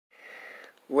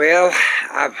Well,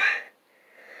 I'm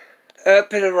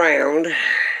up and around.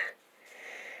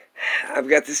 I've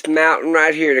got this mountain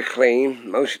right here to clean,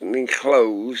 mostly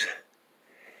clothes.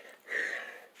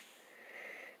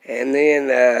 And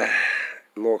then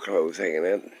more clothes hanging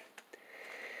up.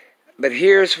 But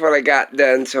here's what I got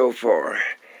done so far.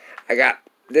 I got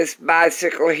this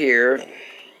bicycle here.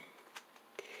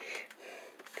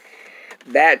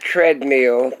 That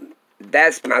treadmill,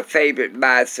 that's my favorite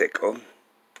bicycle.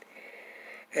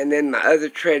 And then my other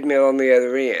treadmill on the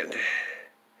other end.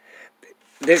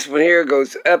 This one here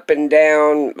goes up and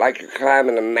down like you're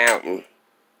climbing a mountain.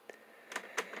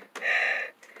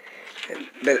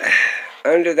 But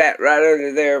under that, right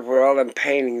under there where all them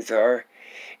paintings are,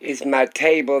 is my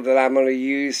table that I'm going to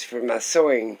use for my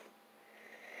sewing.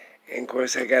 And of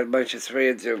course I got a bunch of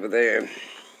threads over there.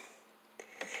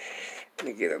 Let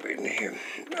me get over in here.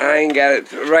 I ain't got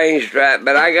it arranged right,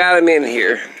 but I got them in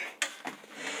here.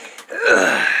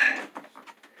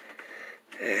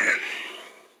 Yeah.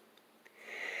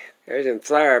 There's them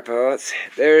flower pots.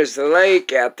 There's the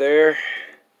lake out there.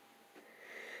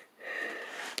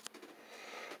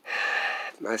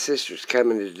 My sister's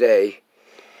coming today.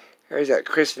 There's that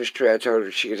Christmas tree I told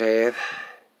her she could have.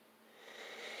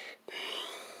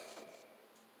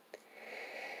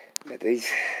 But these...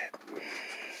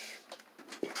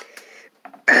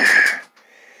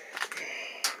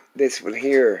 this one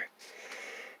here.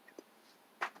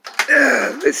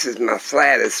 This is my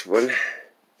flattest one.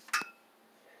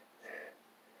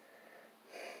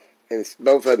 And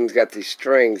both of them's got these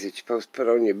strings that you're supposed to put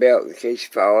on your belt in case you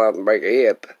fall out and break a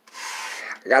hip.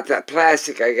 I got that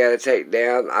plastic I gotta take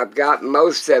down. I've got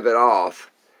most of it off.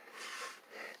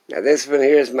 Now this one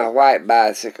here is my white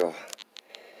bicycle.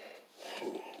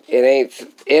 It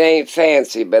ain't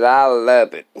fancy, but I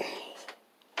love it.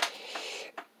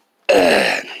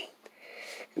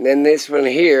 And then this one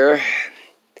here.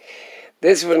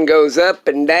 This one goes up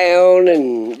and down,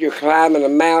 and you're climbing a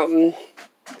mountain.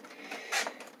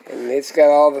 And it's got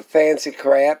all the fancy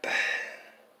crap.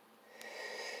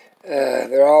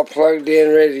 They're all plugged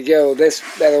in, ready to go.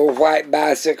 That old white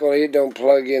bicycle, it don't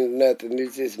plug into nothing.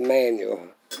 It's just manual.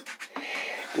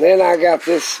 And then I got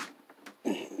this.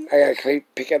 I got to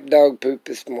pick up dog poop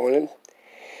this morning.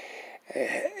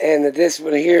 And this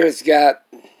one here has got,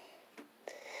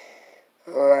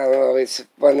 oh, I don't know, it's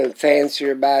one of the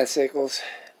fancier bicycles.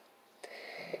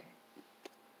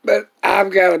 But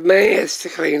I've got a mess to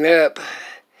clean up.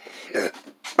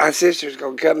 My sister's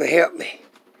going to come and help me.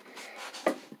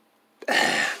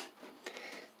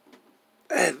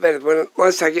 But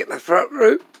once I get my front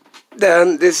roof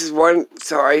done, this is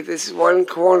one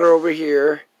corner over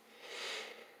here.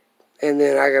 And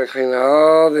then I got to clean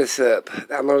all this up.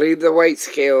 I'm going to leave the weight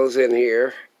scales in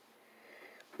here.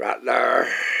 Right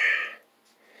there.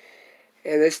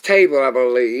 And this table I'm going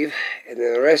to leave. And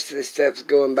then the rest of this stuff's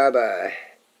going bye-bye.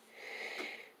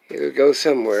 It'll go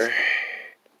somewhere.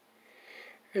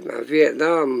 Here's my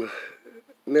Vietnam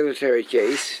military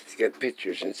case. It's got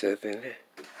pictures and stuff in it.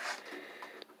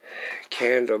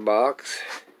 Candle box.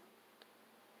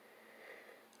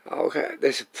 Okay,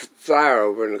 there's a flower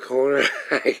over in the corner.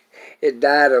 It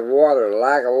died of water,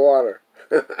 lack of water.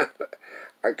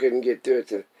 I couldn't get to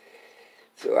it,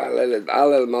 so I let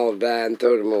them all die and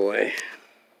throw them away.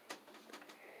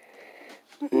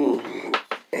 And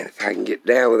if I can get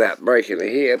down without breaking a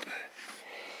hip,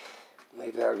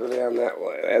 maybe I'll go down that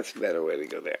way. That's a better way to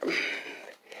go down.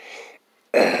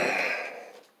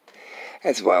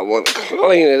 That's why I want to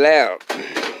clean it out.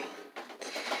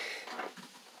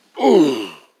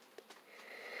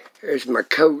 There's my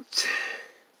coats.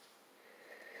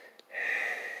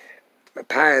 My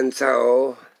pine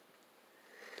saw.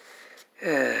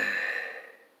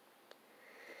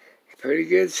 Pretty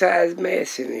good sized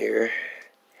mess in here.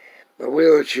 My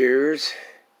wheelchairs.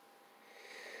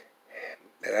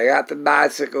 But I got the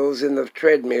bicycles and the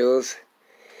treadmills.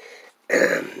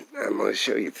 I'm going to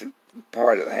show you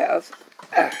part of the house.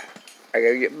 I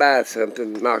gotta get by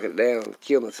something, knock it down,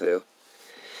 kill myself.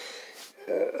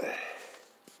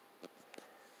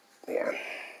 Yeah.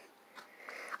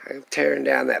 I'm tearing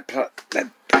down that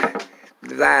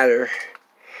divider.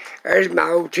 There's my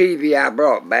old TV I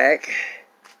brought back.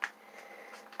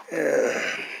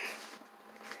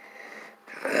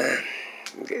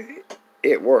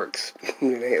 It works.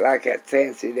 It ain't like that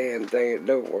fancy damn thing that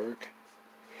don't work.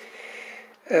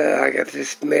 I got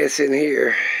this mess in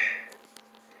here.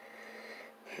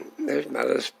 There's my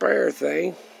little sprayer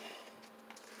thing.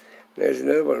 There's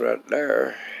another one right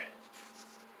there.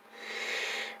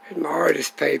 There's my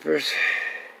artist papers.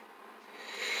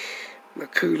 My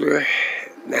cooler.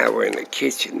 Now we're in the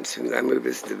kitchen as soon as I move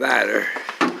this divider.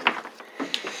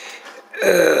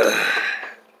 Now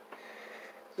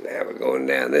we're going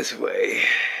down this way.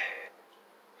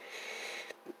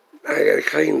 I gotta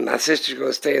clean. My sister's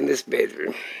gonna stay in this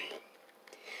bedroom.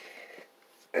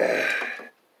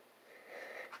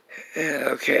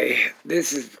 Okay,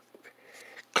 this is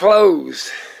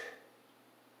clothes.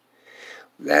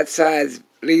 That side's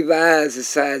Levi's, the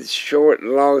side's short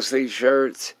and long sleeve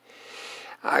shirts.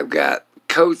 I've got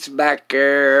coats back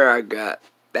there. I got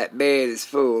that bed is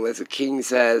full. That's a king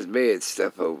size bed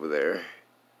stuff over there.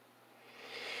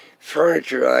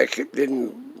 Furniture I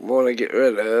didn't want to get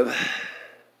rid of.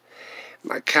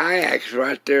 My kayak's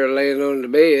right there laying on the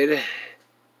bed.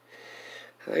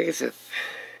 I think it's a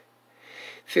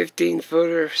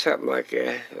 15-footer, something like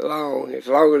that, long. It's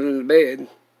longer than the bed.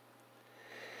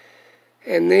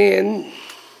 And then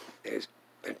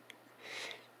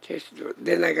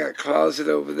then I got a closet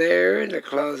over there, and a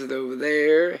closet over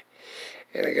there,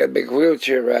 and I got a big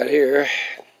wheelchair right here.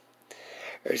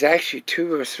 There's actually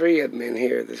 2 or 3 of them in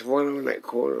here. There's one on that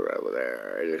corner over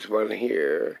there. There's one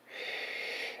here.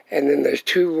 And then there's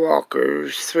 2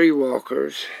 walkers, 3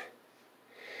 walkers.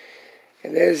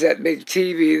 And there's that big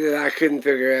TV that I couldn't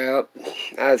figure out.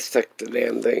 I stuck the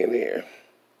damn thing in here.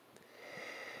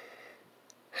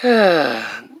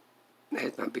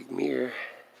 There's my big mirror.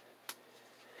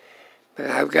 But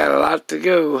I've got a lot to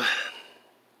go.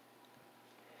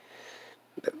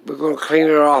 But we're going to clean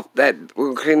her off. We're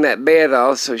going to clean that bed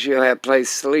off so she'll have a place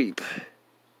to sleep.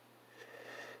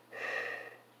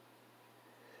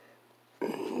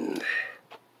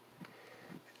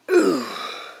 Ooh.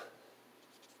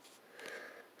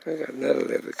 I got another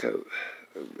leather coat.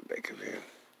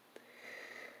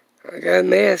 I got a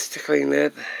mess to clean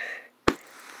up.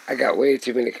 I got way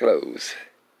too many clothes.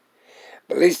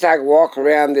 But at least I can walk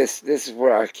around this. This is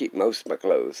where I keep most of my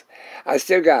clothes. I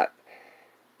still got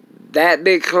that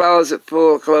big closet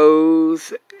full of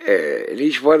clothes. In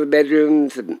each one of the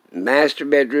bedrooms, the master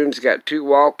bedrooms, got 2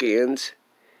 walk-ins.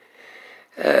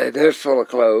 They're full of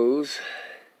clothes.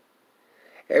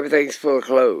 Everything's full of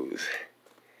clothes.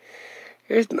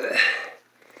 Here's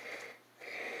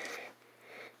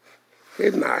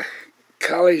my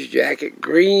college jacket,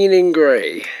 green and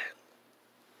gray.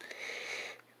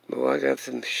 Oh, I got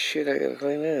some shit I gotta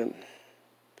clean up.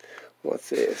 What's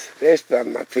this? There's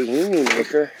my tahini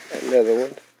maker, another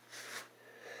one.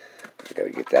 I gotta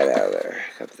get that out of there.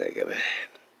 Come think of it.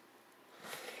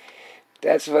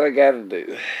 That's what I gotta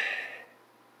do.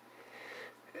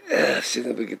 See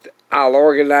if we get. I'll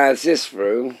organize this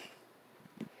room.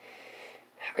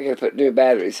 I gotta put new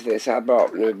batteries in this. I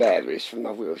bought new batteries for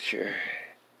my wheelchair.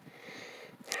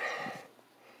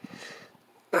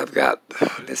 I've got,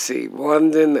 let's see,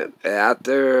 one out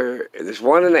there. There's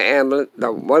one in the ambulance,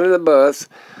 no, one in the bus,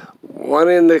 one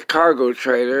in the cargo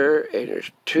trailer, and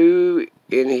there's 2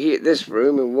 in here, this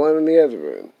room and one in the other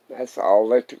room. That's all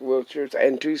electric wheelchairs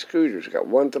and 2 scooters. Got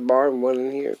one at the bar and one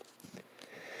in here.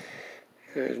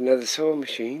 There's another sewing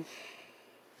machine.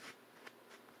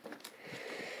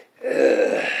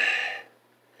 There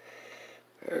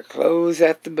are clothes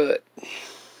at the butt.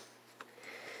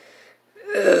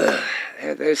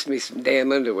 There's me some damn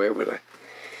underwear when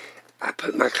I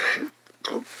put my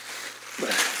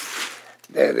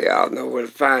there. They all know where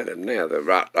to find them now. They're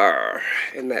right there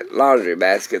in that laundry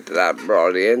basket that I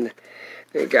brought in.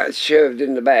 They got shoved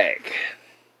in the back.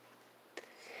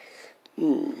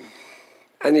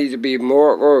 I need to be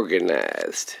more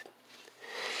organized.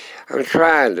 I'm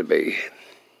trying to be.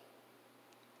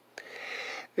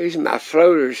 These are my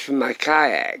floaters from my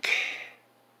kayak.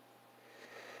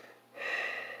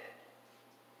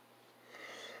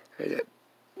 There's a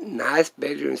nice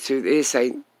bedroom too. This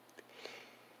ain't.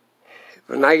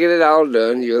 When I get it all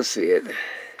done, you'll see it.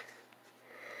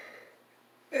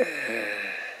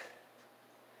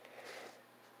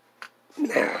 Now,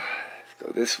 let's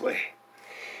go this way.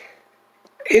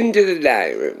 Into the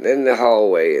dining room, then the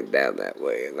hallway, and down that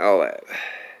way, and all that.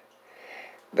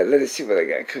 But let us see what I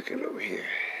got cooking over here.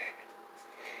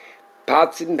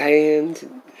 Pots and pans.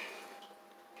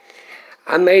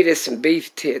 I made us some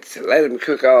beef tits and let them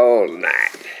cook all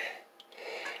night.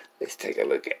 Let's take a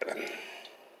look at them.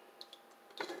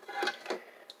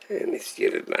 And let's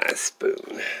get a nice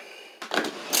spoon.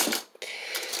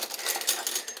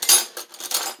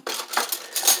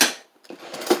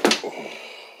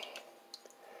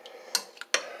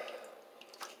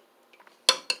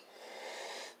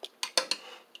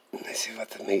 Let's see what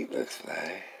the meat looks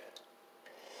like.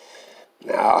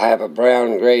 Now I'll have a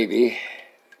brown gravy.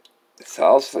 The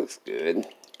sauce looks good.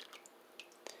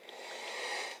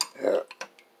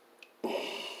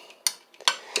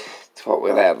 It's what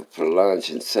we'll have for lunch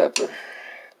and supper.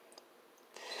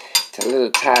 It's a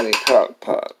little tiny crock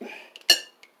pot.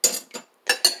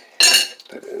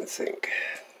 Put it in the sink.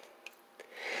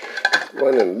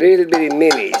 One of them little bitty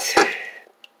minis.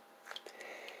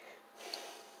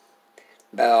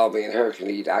 About all me and her can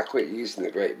eat. I quit using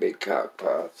the great big crock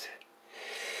pots.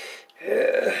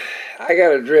 I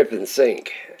got a dripping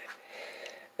sink.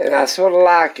 And I sort of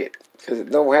like it. Because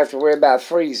it don't have to worry about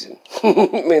freezing.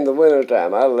 In the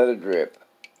wintertime, I let it drip.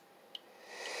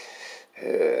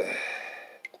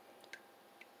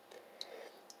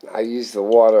 I use the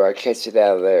water. I catch it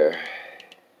out of there.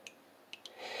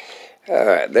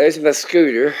 Alright, there's my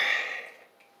scooter.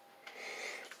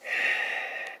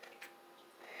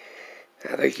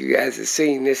 I think you guys have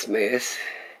seen this mess.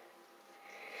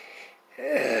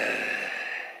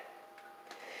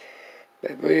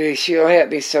 But really, she'll help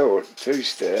me sort through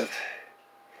stuff.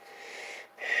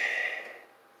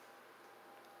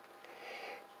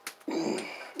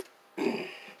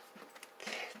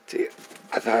 See,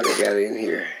 I thought I got in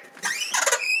here.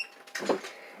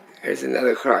 There's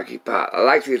another crocky pot. I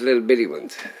like these little bitty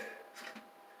ones.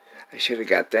 I should have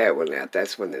got that one out.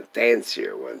 That's one of the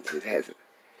fancier ones. It hasn't.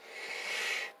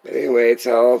 But anyway, it's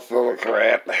all full of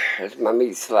crap. There's my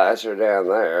meat slicer down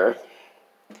there.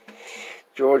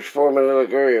 George Foreman little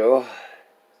grill.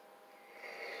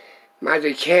 My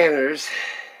decanters.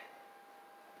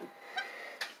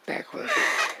 Back with.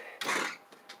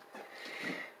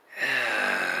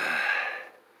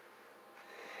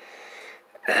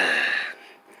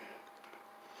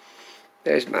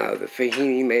 There's my other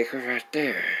fajita maker right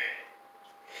there.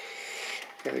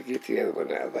 Gotta get the other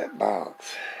one out of that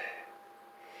box.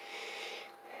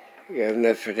 I got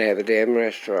enough for to have a damn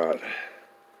restaurant.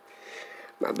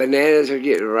 My bananas are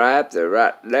getting ripe. They're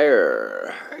right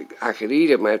there. I could eat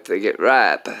them after they get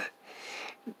ripe.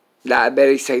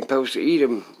 Diabetics ain't supposed to eat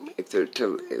them if they're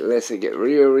unless they get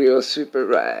real super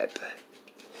ripe.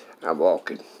 I'm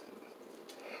walking.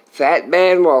 Fat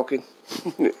man walking.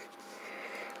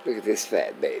 Look at this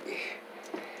fat baby.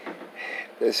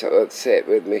 They're so upset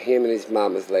with me. Him and his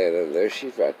mama's laying under there.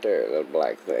 She's right there, little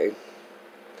black thing.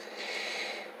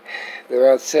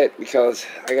 They're upset because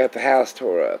I got the house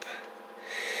tore up.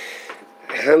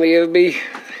 Honey, it'll be...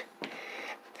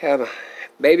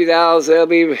 baby dolls, they'll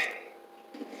be...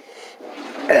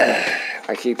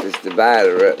 I keep this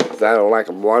divider up because I don't like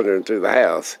them wandering through the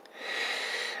house.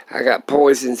 I got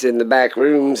poisons in the back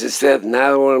rooms and stuff, and I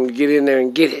don't want them to get in there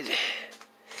and get it.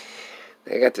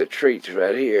 They got the treats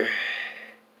right here.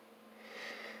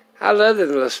 I love the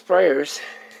little sprayers.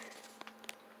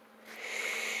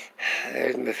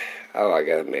 There's my, oh, I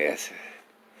got a mess.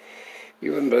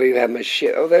 You wouldn't believe how much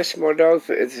shit. Oh, there's some more dog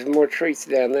food. There's some more treats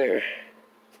down there.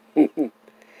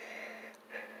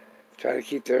 Try to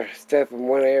keep their stuff in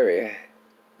one area.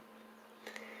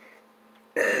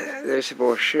 There's some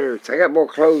more shirts. I got more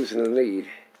clothes than I need.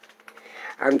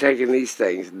 I'm taking these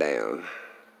things down.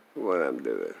 What I'm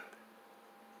doing.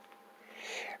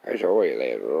 There's oil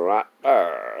in right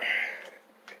there.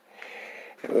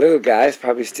 And the little guy's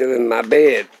probably still in my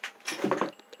bed.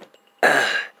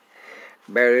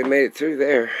 Barely made it through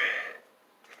there.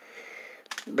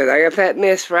 But I got that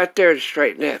mess right there to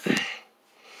straighten up.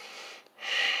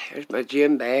 There's my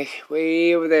gym bag.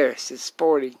 Way over there. It says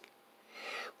sporting.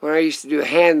 When I used to do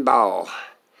handball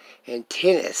and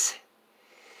tennis.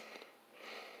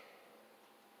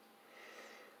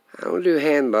 I don't do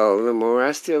handball no more.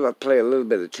 I still play a little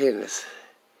bit of tennis.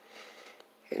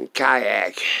 And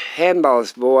kayak.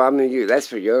 Handball's, boy, I mean, that's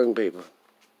for young people.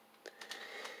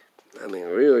 I mean,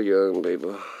 real young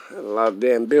people. A lot of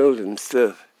damn building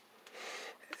stuff.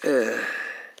 There's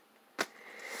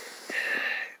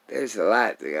a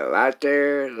light. They got a light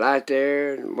there,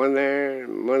 and one there,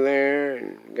 and one there,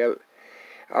 and got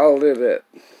all lit up.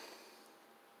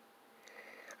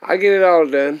 I'll get it all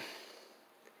done.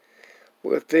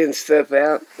 We'll thin stuff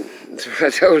out. That's what I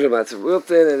told him. I said, we'll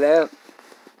thin it out.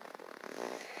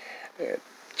 I got to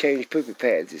change poopy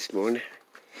pads this morning.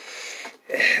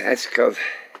 That's because...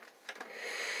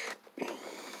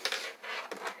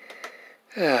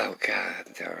 oh, God,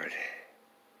 I'm tired.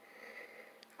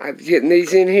 Getting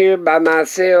these in here by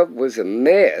myself was a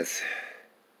mess.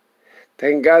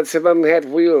 Thank God some of them had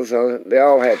wheels on it. They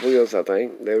all had wheels, I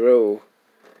think. They roll.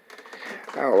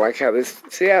 I don't like how this...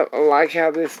 see, I don't like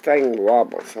how this thing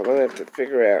wobbles. I'm going to have to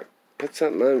figure out... put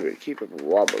something under it, keep it from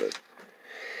wobbling.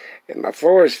 And my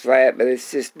floor is flat, but it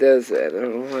just does that. I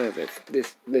don't know why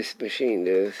this machine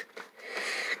does.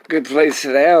 Good place to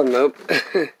sit down, though.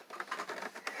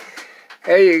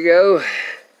 There you go.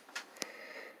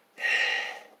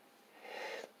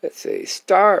 Let's see,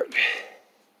 start.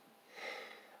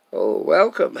 Oh,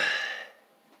 welcome.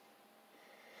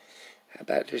 How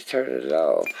about just turning it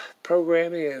off?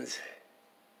 Program ends.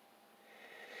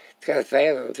 It's got a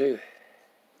fan on, too.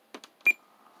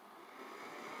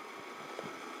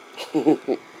 Yeah,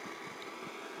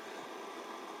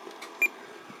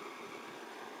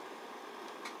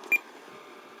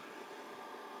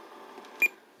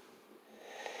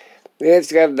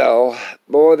 it's got a dull.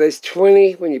 Boy, there's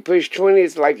 20. When you push 20,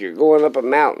 it's like you're going up a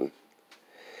mountain.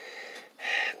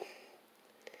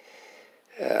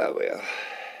 Oh, well.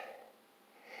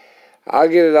 I'll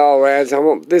get it all around. So I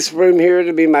want this room here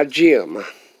to be my gym.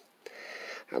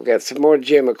 I've got some more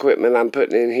gym equipment I'm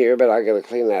putting in here, but I got to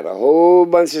clean out a whole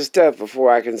bunch of stuff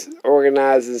before I can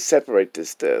organize and separate this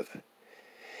stuff.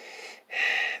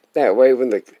 That way,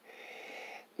 when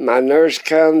my nurse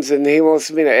comes and he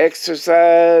wants me to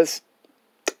exercise,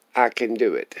 I can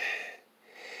do it.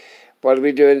 What are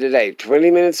we doing today?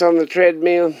 20 minutes on the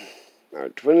treadmill? Or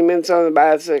 20 minutes on the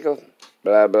bicycle?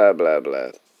 Blah, blah, blah,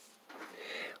 blah.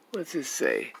 What's this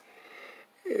say?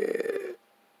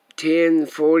 10,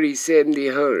 40, 70,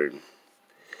 100.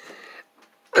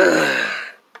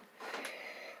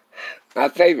 My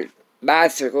favorite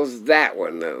bicycle's that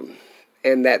one, though.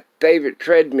 And that favorite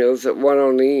treadmill's that one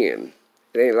on the end.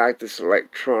 It ain't like this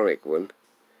electronic one.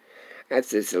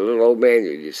 That's just a little old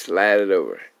manual. You just slide it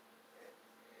over.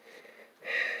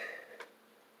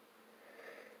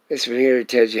 This one here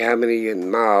tells you how many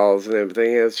miles and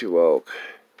everything else you walk.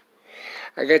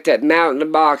 I got that mountain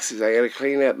of boxes I got to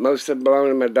clean up. Most of them belong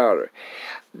to my daughter.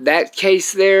 That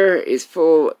case there is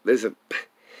full. There's a,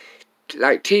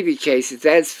 like TV cases,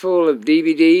 that's full of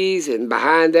DVDs, and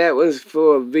behind that one's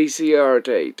full of VCR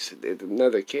tapes. There's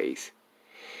another case.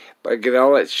 But I get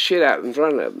all that shit out in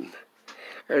front of them.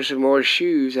 There's some more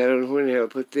shoes. I don't know when the hell I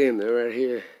put them. They're right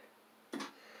here.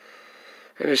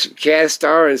 And there's some cast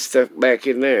iron stuff back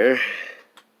in there.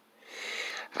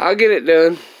 I'll get it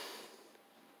done.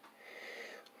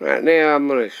 Right now I'm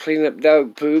going to clean up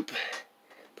dog poop.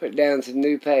 Put down some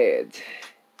new pads.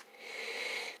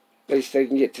 At least they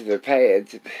can get to their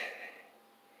pads.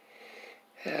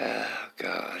 Oh,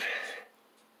 God.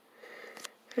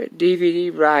 They're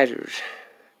DVD writers.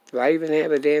 Do I even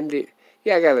have a damn DVD?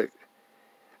 Yeah,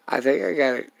 I think I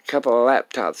got a couple of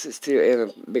laptops that still,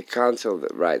 and a big console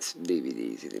that writes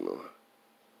DVDs anymore.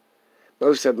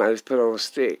 Most of them I just put on a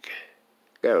stick.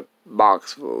 Got a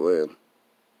box full of them.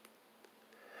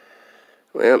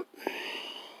 Well,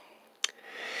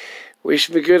 wish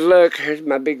me good luck. Here's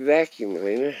my big vacuum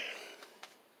cleaner.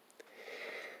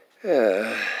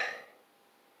 There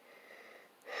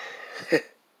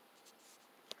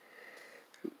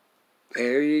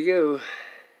you go.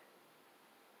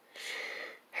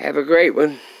 Have a great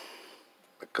one.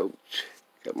 My coats.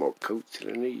 Got more coats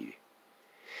than I need.